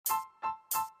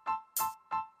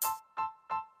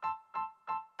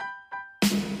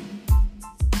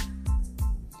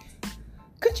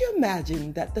Could you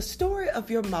imagine that the story of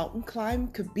your mountain climb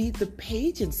could be the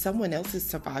page in someone else's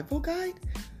survival guide?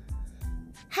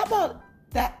 How about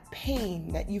that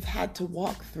pain that you've had to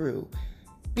walk through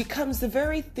becomes the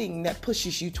very thing that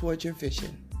pushes you towards your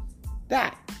vision?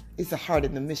 That is the heart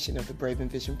and the mission of the Brave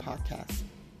and Vision podcast.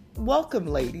 Welcome,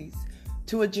 ladies,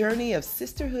 to a journey of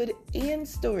sisterhood and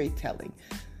storytelling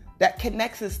that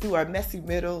connects us through our messy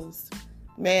middles,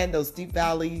 those deep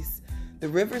valleys, the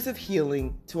rivers of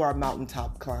healing to our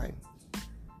mountaintop climb.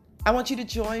 I want you to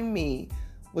join me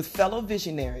with fellow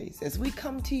visionaries as we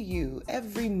come to you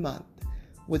every month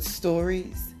with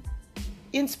stories,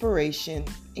 inspiration,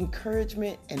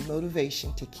 encouragement, and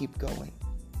motivation to keep going,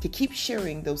 to keep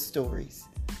sharing those stories,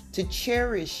 to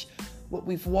cherish what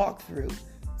we've walked through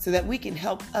so that we can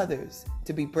help others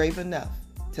to be brave enough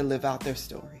to live out their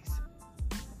stories.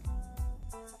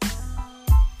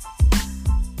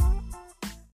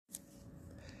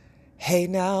 Hey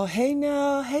now.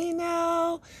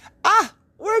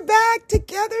 We're back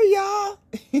together, y'all.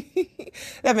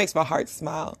 That makes my heart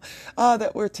smile.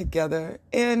 That we're together.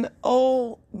 And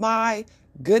oh my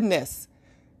goodness,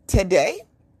 today,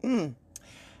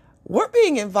 we're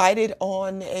being invited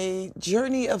on a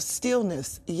journey of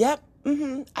stillness. Yep,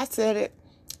 I said it.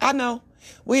 I know.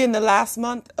 We're in the last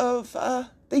month of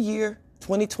the year.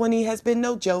 2020 has been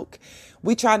no joke.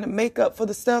 We trying to make up for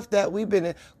the stuff that we've been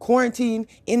in quarantine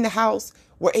in the house.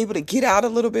 We're able to get out a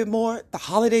little bit more. The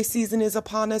holiday season is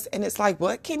upon us. And it's like,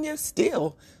 what can you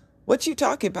still? What you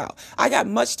talking about? I got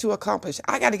much to accomplish.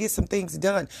 I got to get some things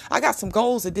done. I got some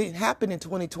goals that didn't happen in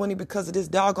 2020 because of this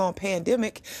doggone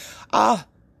pandemic.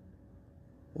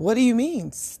 What do you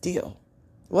mean still?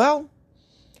 Well,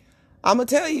 I'm going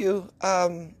to tell you,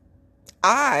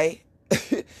 I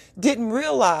didn't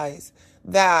realize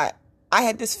that I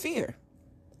had this fear.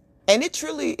 And it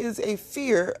truly is a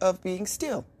fear of being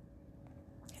still.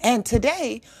 And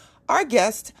today, our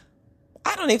guest,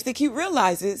 I don't even think he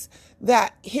realizes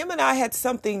that him and I had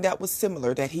something that was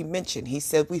similar that he mentioned. He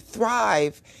said we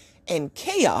thrive in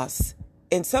chaos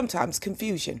and sometimes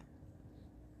confusion.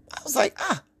 I was like,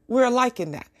 we're alike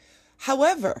in that.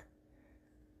 However,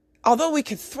 although we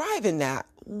could thrive in that,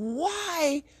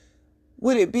 why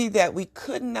would it be that we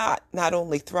could not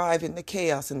only thrive in the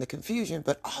chaos and the confusion,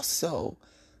 but also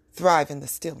thrive in the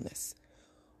stillness?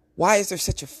 Why is there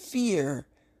such a fear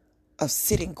of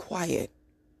sitting quiet?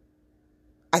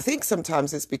 I think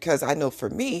sometimes it's because I know for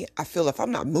me, I feel if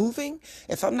I'm not moving,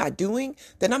 if I'm not doing,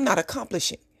 then I'm not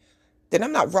accomplishing, then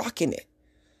I'm not rocking it.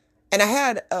 And I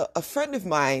had a friend of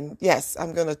mine, yes,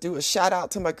 I'm going to do a shout out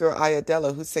to my girl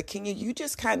Ayadela, who said, Kenya, you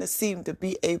just kind of seem to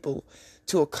be able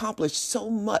to accomplish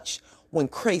so much when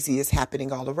crazy is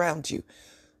happening all around you.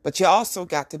 But you also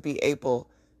got to be able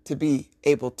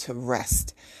to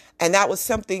rest. And that was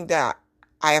something that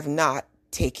I have not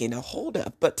taken a hold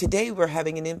of. But today we're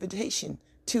having an invitation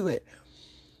to it.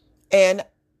 And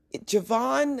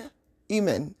Javon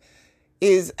Eman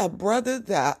is a brother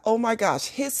that, oh my gosh,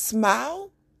 his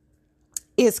smile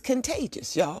is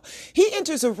contagious, y'all. He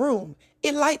enters a room,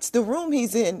 it lights the room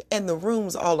he's in and the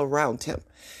rooms all around him.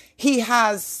 He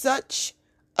has such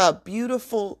a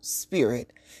beautiful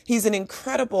spirit. He's an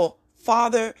incredible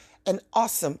father, an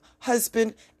awesome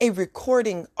husband, a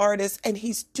recording artist, and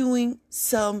he's doing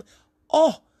some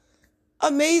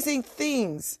amazing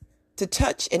things to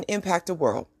touch and impact the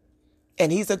world.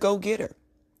 And he's a go-getter.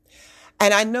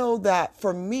 And I know that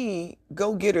for me,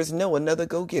 go-getters know another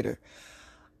go-getter.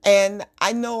 And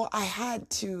I know I had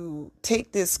to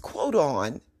take this quote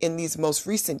on in these most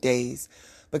recent days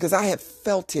because I have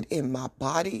felt it in my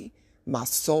body, my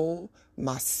soul,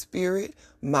 my spirit,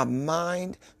 my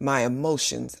mind, my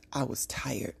emotions. I was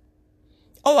tired.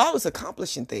 I was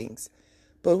accomplishing things,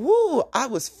 but I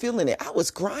was feeling it. I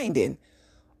was grinding.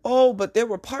 But there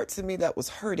were parts of me that was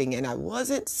hurting and I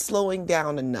wasn't slowing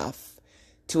down enough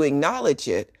to acknowledge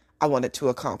it. I wanted to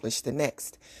accomplish the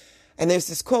next. And there's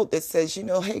this quote that says,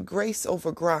 hey, grace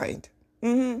over grind.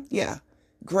 Yeah,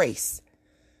 grace.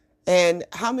 And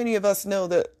how many of us know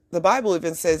that the Bible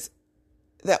even says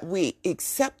that we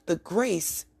accept the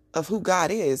grace of who God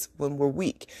is when we're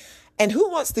weak? And who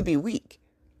wants to be weak?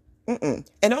 And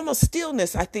almost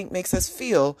stillness, I think, makes us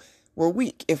feel we're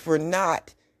weak if we're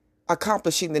not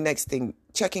accomplishing the next thing,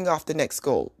 checking off the next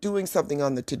goal, doing something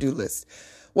on the to-do list.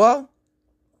 Well,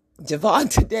 Javon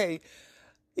today,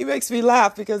 he makes me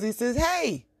laugh because he says,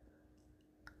 hey,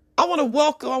 I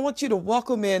want you to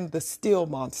welcome in the still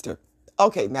monster.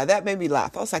 Okay, now that made me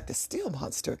laugh. I was like, the still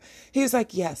monster? He was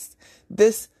like, yes,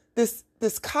 this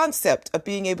concept of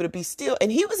being able to be still.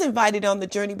 And he was invited on the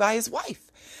journey by his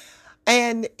wife.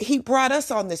 And he brought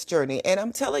us on this journey. And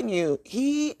I'm telling you,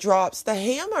 he drops the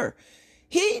hammer.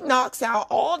 He knocks out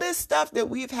all this stuff that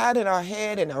we've had in our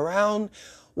head and around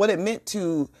what it meant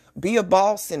to be a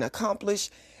boss and accomplish,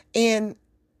 and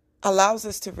allows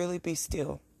us to really be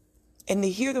still and to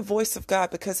hear the voice of God,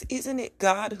 because isn't it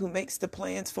God who makes the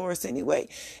plans for us anyway?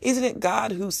 Isn't it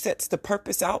God who sets the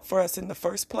purpose out for us in the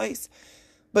first place?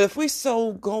 But if we're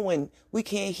so going, we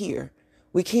can't hear,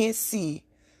 we can't see.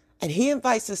 And he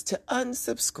invites us to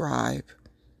unsubscribe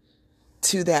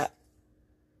to that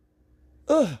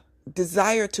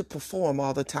desire to perform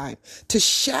all the time, to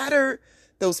shatter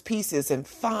those pieces and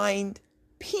find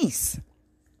peace.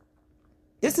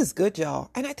 This is good, y'all.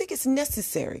 And I think it's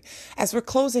necessary as we're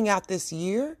closing out this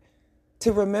year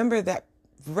to remember that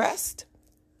rest,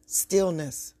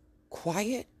 stillness,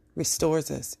 quiet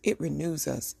restores us. It renews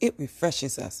us. It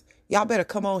refreshes us. Y'all better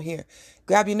come on here.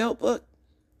 Grab your notebook,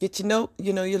 get your note,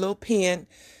 your little pen,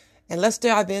 and let's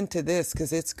dive into this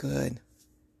because it's good.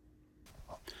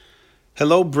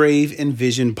 Hello, Brave and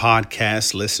Vision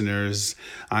podcast listeners.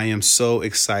 I am so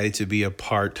excited to be a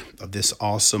part of this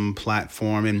awesome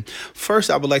platform. And first,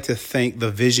 I would like to thank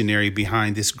the visionary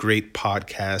behind this great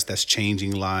podcast that's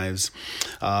changing lives.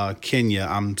 Kenya,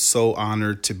 I'm so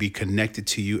honored to be connected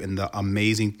to you and the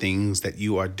amazing things that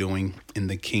you are doing in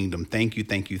the kingdom. Thank you,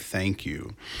 thank you, thank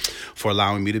you for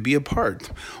allowing me to be a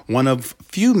part. One of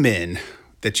few men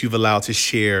that you've allowed to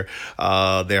share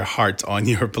their hearts on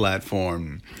your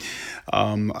platform.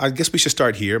 I guess we should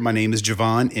start here. My name is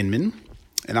Javon Inman,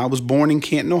 and I was born in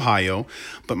Canton, Ohio,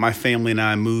 but my family and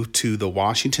I moved to the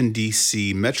Washington,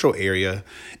 D.C. metro area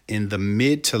in the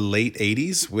mid to late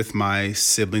 80s with my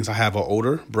siblings. I have an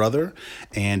older brother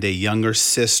and a younger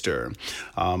sister.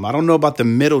 I don't know about the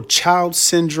middle child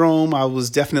syndrome. I was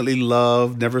definitely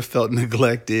loved, never felt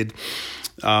neglected.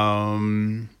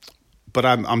 But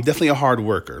I'm definitely a hard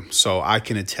worker, so I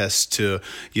can attest to,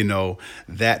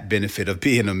 that benefit of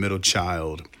being a middle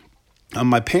child.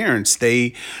 My parents,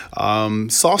 they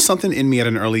saw something in me at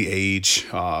an early age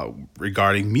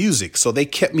regarding music. So they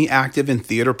kept me active in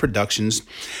theater productions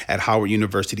at Howard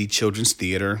University Children's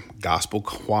Theater, gospel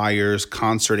choirs,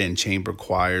 concert and chamber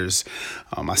choirs.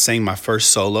 I sang my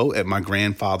first solo at my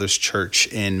grandfather's church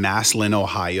in Massillon,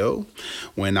 Ohio,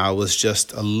 when I was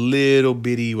just a little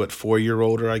bitty, 4-year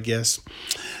older, I guess.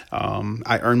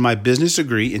 I earned my business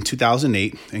degree in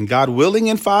 2008, and God willing,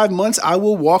 in 5 months, I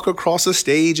will walk across a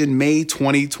stage in May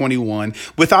 2021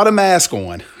 without a mask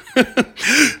on,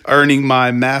 earning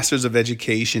my Master's of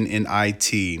Education in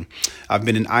IT. I've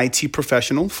been an IT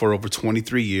professional for over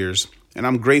 23 years, and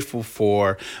I'm grateful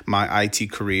for my IT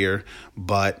career,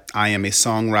 but I am a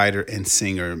songwriter and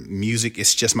singer. Music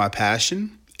is just my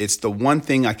passion. It's the one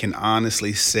thing I can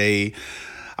honestly say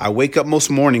I wake up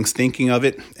most mornings thinking of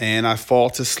it, and I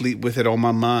fall to sleep with it on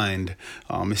my mind.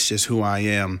 It's just who I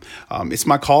am. It's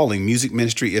my calling. Music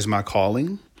ministry is my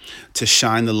calling, to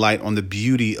shine the light on the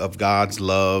beauty of God's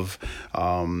love.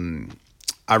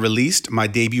 I released my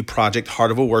debut project, Heart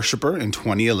of a Worshipper, in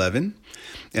 2011,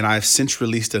 and I've since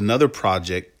released another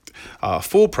project,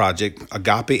 full project,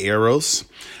 Agape Eros.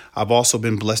 I've also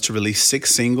been blessed to release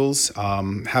 6 singles,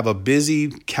 have a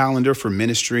busy calendar for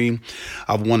ministry.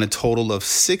 I've won a total of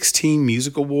 16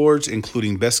 music awards,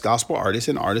 including Best Gospel Artist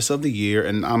and Artist of the Year.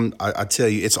 And I tell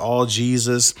you, it's all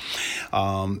Jesus.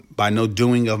 By no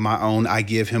doing of my own, I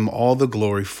give him all the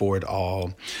glory for it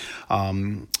all.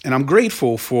 And I'm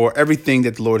grateful for everything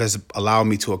that the Lord has allowed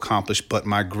me to accomplish. But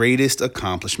my greatest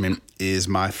accomplishment is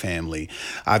my family.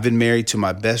 I've been married to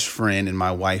my best friend and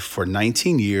my wife for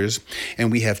 19 years,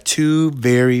 and we have 2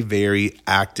 very, very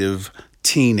active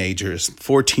teenagers,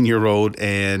 14-year-old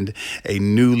and a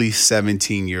newly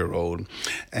 17-year-old.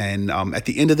 And at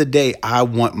the end of the day, I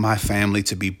want my family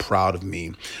to be proud of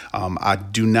me. I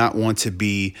do not want to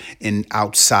be an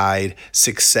outside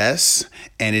success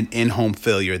and an in-home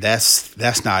failure.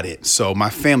 That's not it. So my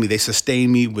family, they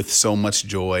sustain me with so much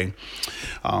joy.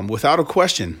 Without a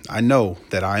question, I know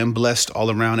that I am blessed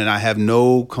all around, and I have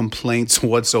no complaints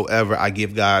whatsoever. I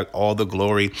give God all the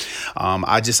glory.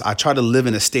 I try to live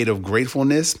in a state of gratefulness,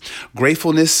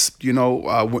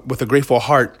 with a grateful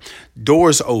heart.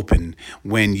 Doors open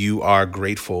when you are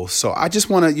grateful. So I just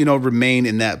want to, remain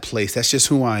in that place. That's just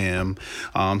who I am.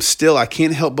 Still, I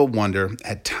can't help but wonder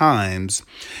at times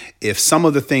if some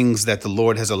of the things that the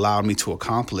Lord has allowed me to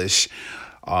accomplish,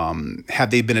 have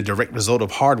they been a direct result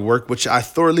of hard work, which I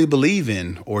thoroughly believe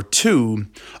in, or 2,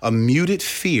 a muted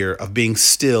fear of being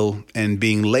still and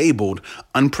being labeled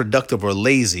unproductive or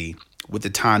lazy with the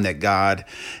time that God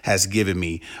has given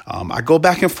me. I go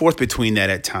back and forth between that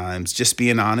at times, just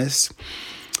being honest.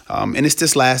 And it's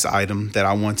this last item that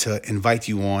I want to invite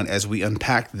you on as we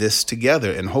unpack this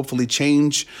together and hopefully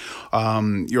change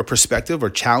your perspective or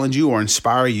challenge you or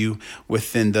inspire you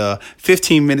within the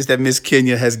 15 minutes that Miss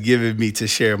Kenya has given me to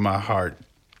share my heart.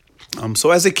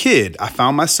 So as a kid, I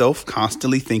found myself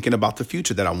constantly thinking about the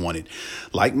future that I wanted.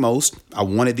 Like most, I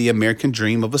wanted the American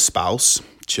dream of a spouse,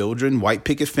 children, white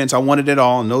picket fence. I wanted it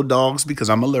all. No dogs because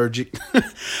I'm allergic.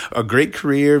 A great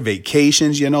career,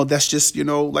 vacations. That's just,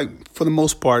 like for the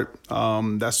most part,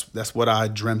 that's what I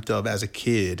dreamt of as a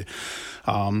kid.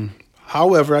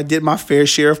 However, I did my fair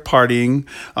share of partying,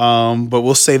 but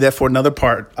we'll save that for another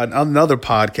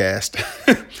podcast.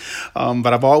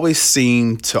 But I've always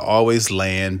seemed to always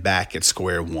land back at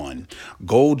square one,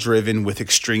 goal driven with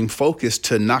extreme focus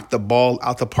to knock the ball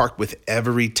out the park with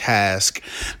every task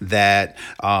that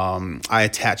I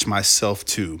attach myself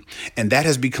to. And that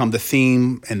has become the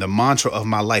theme and the mantra of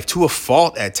my life, to a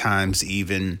fault at times,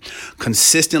 even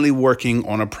consistently working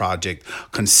on a project,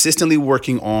 consistently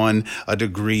working on a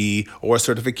degree or a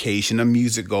certification, a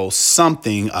music goal,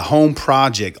 something, a home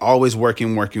project, always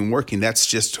working. That's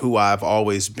just who I've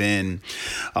always been.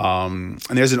 And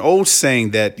there's an old saying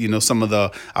that, some of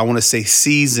the, I want to say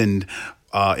seasoned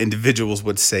individuals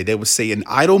would say, an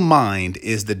idle mind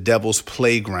is the devil's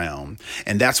playground.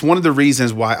 And that's one of the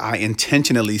reasons why I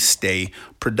intentionally stay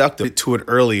productive to it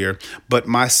earlier. But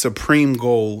my supreme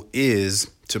goal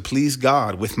is to please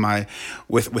God with my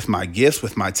gifts,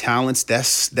 with my talents.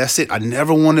 That's it. I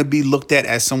never want to be looked at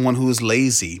as someone who is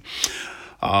lazy.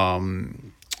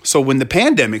 So when the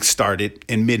pandemic started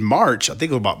in mid-March, I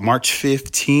think it was about March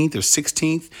 15th or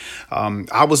 16th,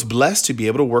 I was blessed to be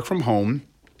able to work from home.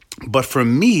 But for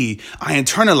me, I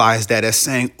internalized that as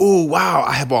saying, oh, wow,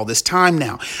 I have all this time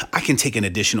now. I can take an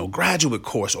additional graduate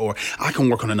course, or I can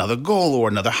work on another goal or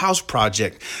another house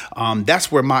project.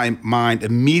 That's where my mind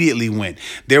immediately went.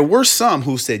 There were some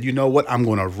who said, you know what, I'm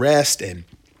going to rest and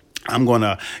I'm going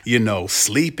to,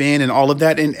 sleep in and all of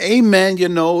that. And amen,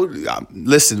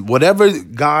 listen, whatever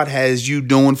God has you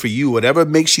doing for you, whatever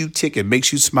makes you tick and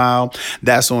makes you smile,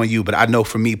 that's on you. But I know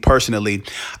for me personally,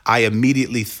 I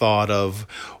immediately thought of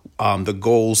the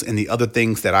goals and the other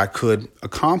things that I could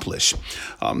accomplish.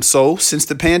 So since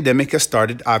the pandemic has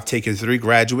started, I've taken 3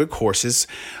 graduate courses,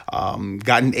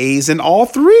 gotten A's in all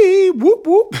 3. Whoop,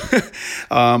 whoop.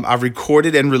 I've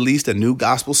recorded and released a new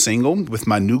gospel single with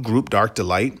my new group, Dark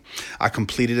Delight. I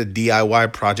completed a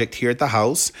DIY project here at the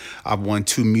house. I've won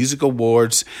 2 music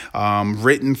awards,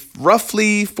 written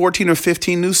roughly 14 or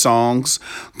 15 new songs,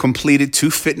 completed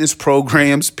 2 fitness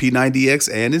programs,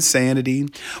 P90X and Insanity,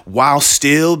 while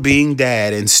still being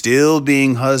dad and still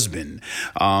being husband.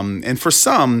 And for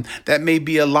some, that may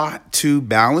be a lot to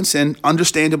balance, and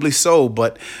understandably so,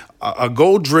 but a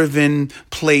goal-driven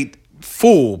plate,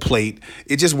 full plate,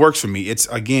 it just works for me. It's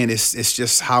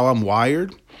just how I'm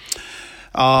wired.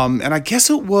 And I guess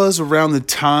it was around the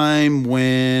time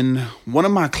when one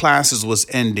of my classes was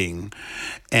ending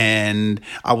and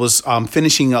I was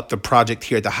finishing up the project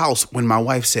here at the house when my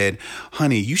wife said,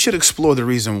 honey, you should explore the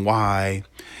reason why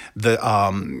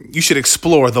you should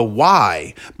explore the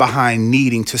why behind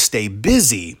needing to stay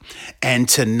busy and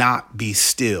to not be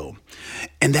still.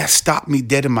 And that stopped me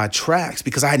dead in my tracks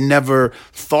because I had never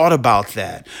thought about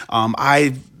that. And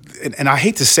I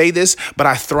hate to say this, but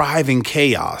I thrive in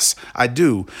chaos. I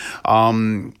do.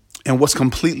 And what's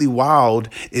completely wild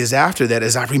is after that,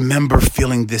 is I remember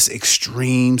feeling this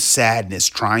extreme sadness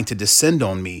trying to descend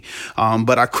on me.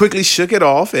 But I quickly shook it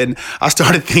off and I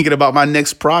started thinking about my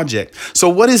next project. So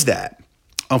what is that?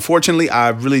 Unfortunately, I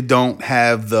really don't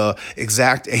have the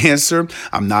exact answer.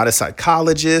 I'm not a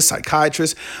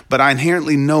psychiatrist, but I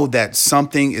inherently know that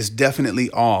something is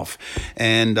definitely off.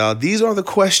 And these are the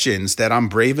questions that I'm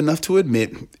brave enough to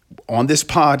admit on this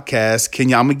podcast,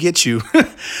 Kenya, I'm going to get you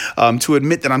to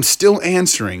admit that I'm still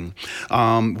answering.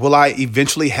 Will I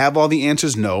eventually have all the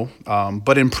answers? No.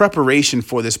 But in preparation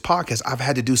for this podcast, I've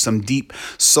had to do some deep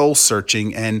soul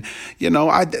searching. And,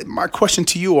 my question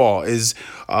to you all is,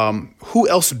 who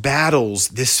else battles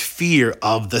this fear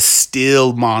of the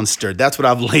still monster? That's what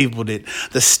I've labeled it,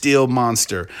 the still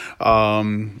monster.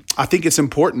 I think it's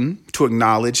important to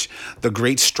acknowledge the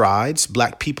great strides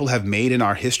Black people have made in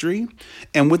our history.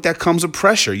 And with that comes a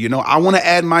pressure. I want to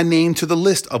add my name to the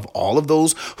list of all of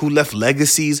those who left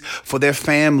legacies for their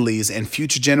families and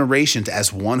future generations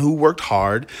as one who worked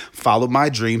hard, followed my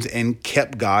dreams, and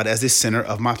kept God as the center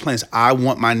of my plans. I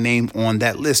want my name on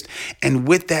that list. And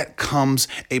with that comes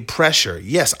a pressure.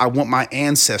 Yes, I want my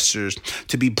ancestors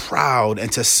to be proud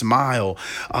and to smile.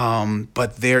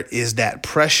 But there is that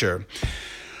pressure.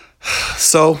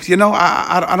 So,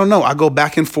 I don't know. I go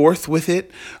back and forth with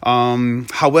it.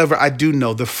 However, I do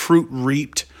know the fruit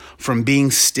reaped from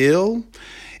being still,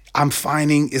 I'm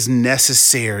finding is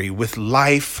necessary with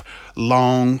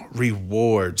lifelong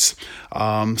rewards.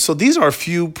 So these are a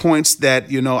few points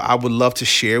that, I would love to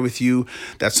share with you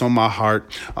that's on my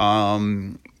heart.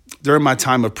 During my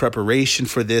time of preparation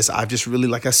for this, I've just really,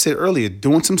 like I said earlier,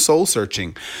 doing some soul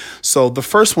searching. So the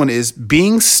first one is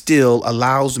being still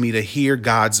allows me to hear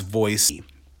God's voice.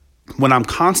 When I'm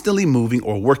constantly moving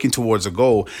or working towards a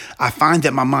goal, I find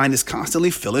that my mind is constantly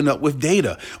filling up with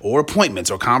data or appointments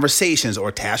or conversations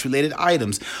or task-related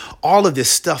items, all of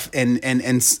this stuff. And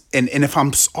if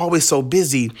I'm always so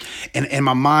busy and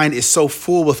my mind is so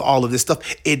full with all of this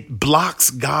stuff, it blocks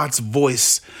God's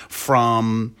voice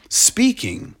from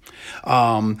speaking.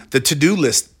 The to-do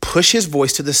list, push his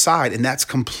voice to the side, and that's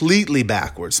completely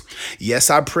backwards. Yes,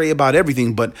 I pray about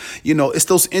everything, but it's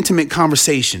those intimate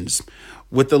conversations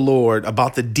with the Lord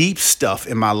about the deep stuff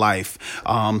in my life,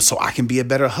 so I can be a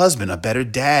better husband, a better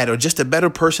dad, or just a better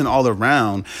person all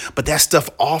around. But that stuff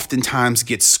oftentimes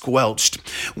gets squelched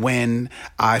when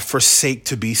I forsake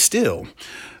to be still.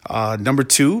 Number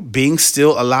two, being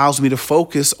still allows me to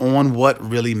focus on what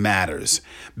really matters.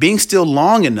 Being still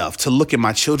long enough to look in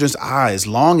my children's eyes,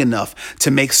 long enough to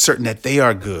make certain that they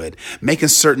are good, making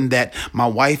certain that my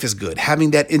wife is good,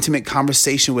 having that intimate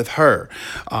conversation with her.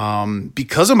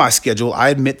 Because of my schedule, I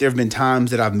admit there have been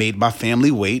times that I've made my family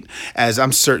wait, as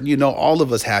I'm certain, all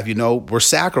of us have, we're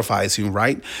sacrificing,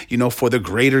 right? For the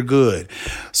greater good.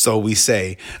 So we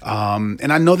say,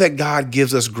 and I know that God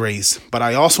gives us grace, but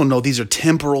I also know these are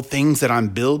temporal things that I'm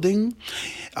building.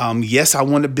 Yes, I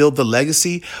want to build the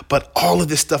legacy, but all of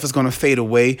this stuff is going to fade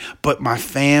away. But my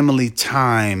family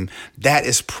time, that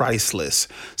is priceless.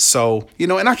 So,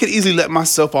 and I could easily let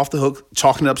myself off the hook,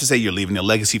 chalking it up to say you're leaving a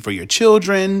legacy for your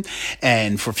children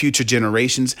and for future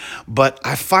generations. But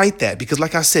I fight that because,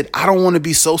 like I said, I don't want to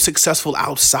be so successful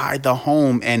outside the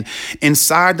home and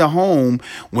inside the home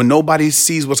when nobody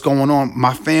sees what's going on.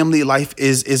 My family life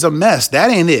is a mess. That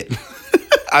ain't it.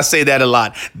 I say that a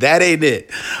lot. That ain't it.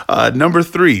 Number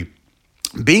three,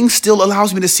 being still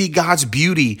allows me to see God's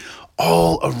beauty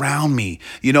all around me.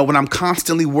 When I'm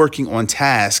constantly working on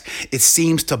tasks, it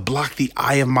seems to block the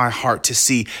eye of my heart to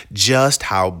see just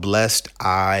how blessed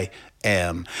I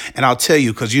am. And I'll tell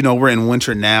you, because, we're in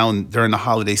winter now and during the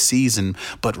holiday season,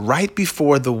 but right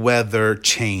before the weather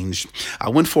changed, I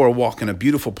went for a walk in a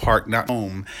beautiful park, not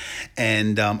home.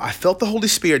 And I felt the Holy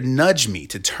Spirit nudge me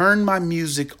to turn my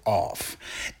music off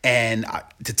and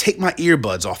to take my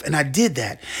earbuds off. And I did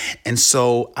that. And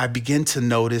so I began to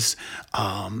notice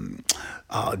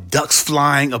ducks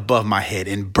flying above my head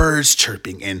and birds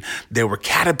chirping, and there were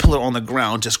caterpillar on the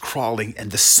ground just crawling,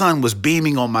 and the sun was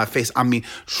beaming on my face. I mean,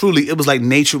 truly, it was like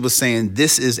nature was saying,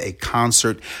 this is a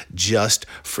concert just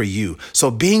for you. So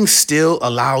being still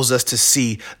allows us to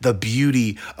see the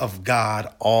beauty of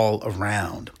God all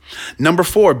around. Number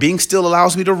four, being still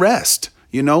allows me to rest.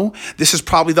 This is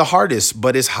probably the hardest,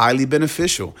 but it's highly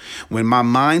beneficial. When my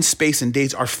mind, space, and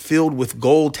days are filled with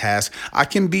goal tasks, I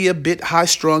can be a bit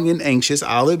high-strung and anxious.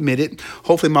 I'll admit it.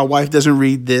 Hopefully my wife doesn't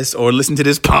read this or listen to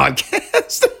this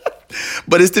podcast.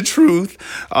 But it's the truth.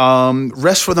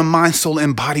 Rest for the mind, soul,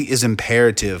 and body is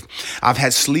imperative. I've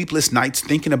had sleepless nights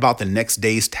thinking about the next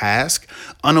day's task,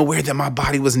 unaware that my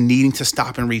body was needing to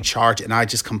stop and recharge, and I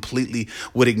just completely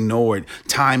would ignore it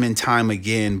time and time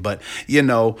again. But,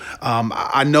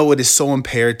 I know it is so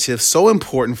imperative, so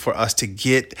important for us to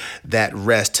get that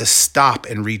rest, to stop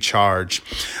and recharge.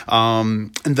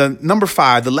 And the number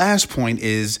five, the last point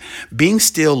is being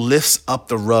still lifts up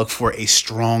the rug for a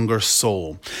stronger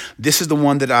soul. This is the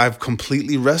one that I've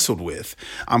completely wrestled with.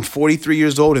 I'm 43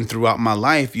 years old, and throughout my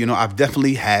life, I've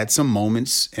definitely had some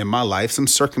moments in my life, some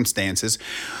circumstances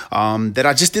that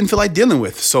I just didn't feel like dealing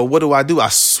with. So what do? I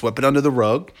swept it under the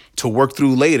rug to work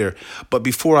through later. But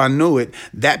before I knew it,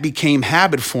 that became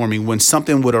habit forming. When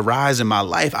something would arise in my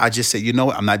life, I just said,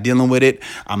 I'm not dealing with it.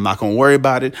 I'm not going to worry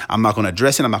about it. I'm not going to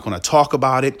address it. I'm not going to talk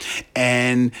about it.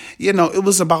 And, it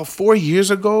was about 4 years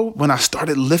ago when I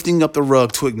started lifting up the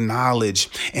rug to acknowledge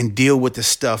and deal with the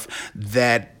stuff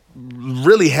that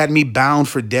really had me bound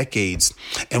for decades.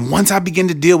 And once I began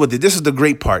to deal with it, this is the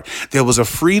great part. There was a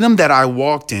freedom that I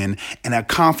walked in and a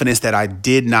confidence that I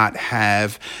did not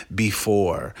have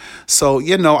before. So,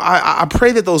 I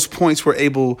pray that those points were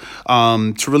able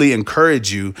to really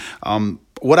encourage you.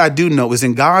 What I do know is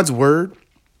in God's word,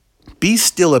 be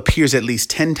still appears at least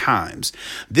 10 times.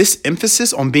 This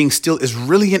emphasis on being still is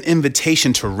really an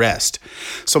invitation to rest.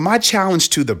 So my challenge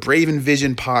to the Brave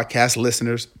Envision podcast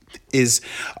listeners is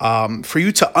for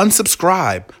you to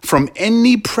unsubscribe from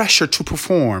any pressure to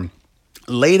perform.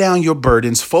 lay down your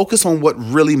burdens, focus on what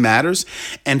really matters,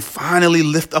 and finally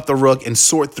lift up the rug and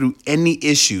sort through any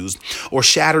issues or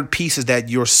shattered pieces that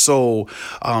your soul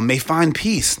may find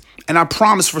peace. And I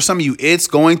promise for some of you, it's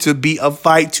going to be a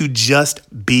fight to just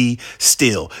be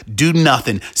still. Do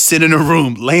nothing. Sit in a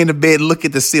room, lay in the bed, look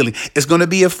at the ceiling. It's going to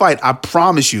be a fight. I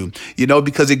promise you,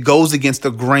 because it goes against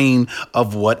the grain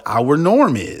of what our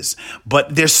norm is.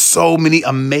 But there's so many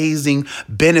amazing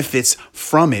benefits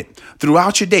from it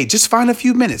throughout your day. Just find a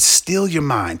few minutes, still your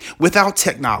mind without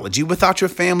technology, without your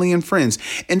family and friends.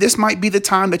 And this might be the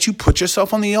time that you put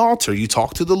yourself on the altar. You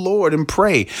talk to the Lord and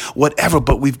pray, whatever.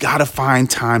 But we've got to find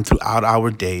time throughout our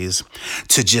days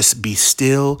to just be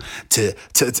still, to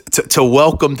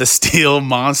welcome the still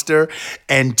monster,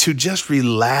 and to just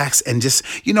relax and just,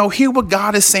 hear what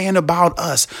God is saying about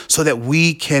us so that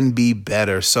we can be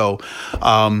better. So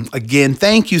again,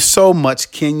 thank you so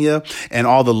much, Kenya, and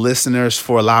all the listeners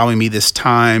for allowing me this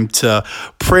time to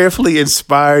prayerfully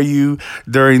inspire you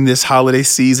during this holiday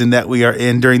season that we are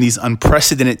in, during these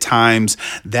unprecedented times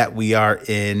that we are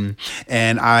in.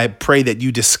 And I pray that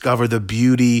you discover the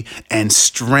beauty and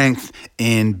strength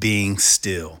in being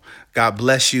still. God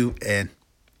bless you. And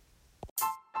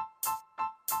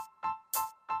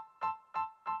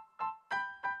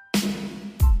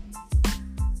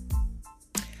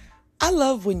I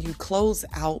love when you close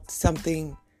out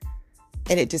something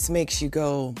and it just makes you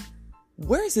go,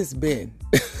 where's this been?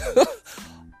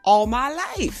 All my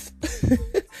life.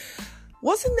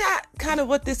 Wasn't that kind of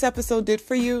what this episode did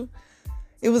for you?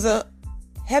 It was a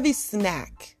heavy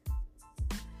snack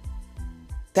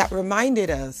that reminded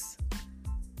us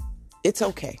it's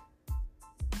okay.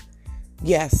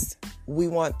 Yes, we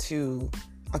want to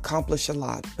accomplish a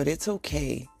lot, but it's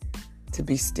okay to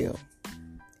be still.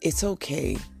 It's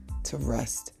okay to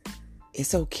rest.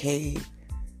 It's okay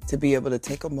to be able to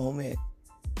take a moment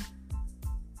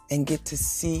and get to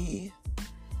see,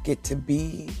 get to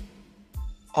be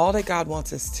all that God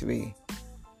wants us to be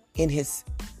in his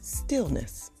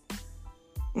stillness.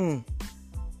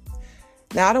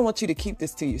 Now, I don't want you to keep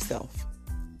this to yourself.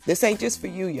 This ain't just for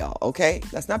you, y'all, okay?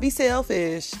 Let's not be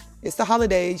selfish. It's the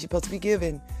holidays. You're supposed to be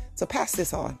giving. So pass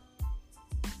this on.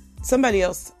 Somebody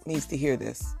else needs to hear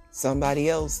this. Somebody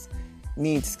else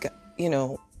needs,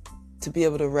 to be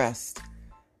able to rest.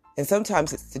 And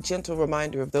sometimes it's the gentle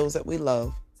reminder of those that we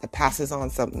love that passes on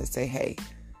something to say, hey,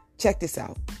 check this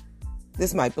out.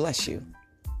 This might bless you.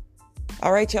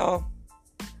 All right, y'all.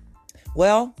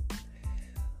 Well,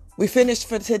 we finished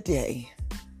for today,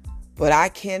 but I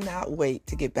cannot wait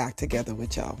to get back together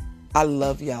with y'all. I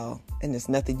love y'all, and there's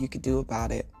nothing you can do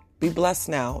about it. Be blessed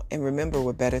now, and remember,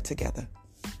 we're better together.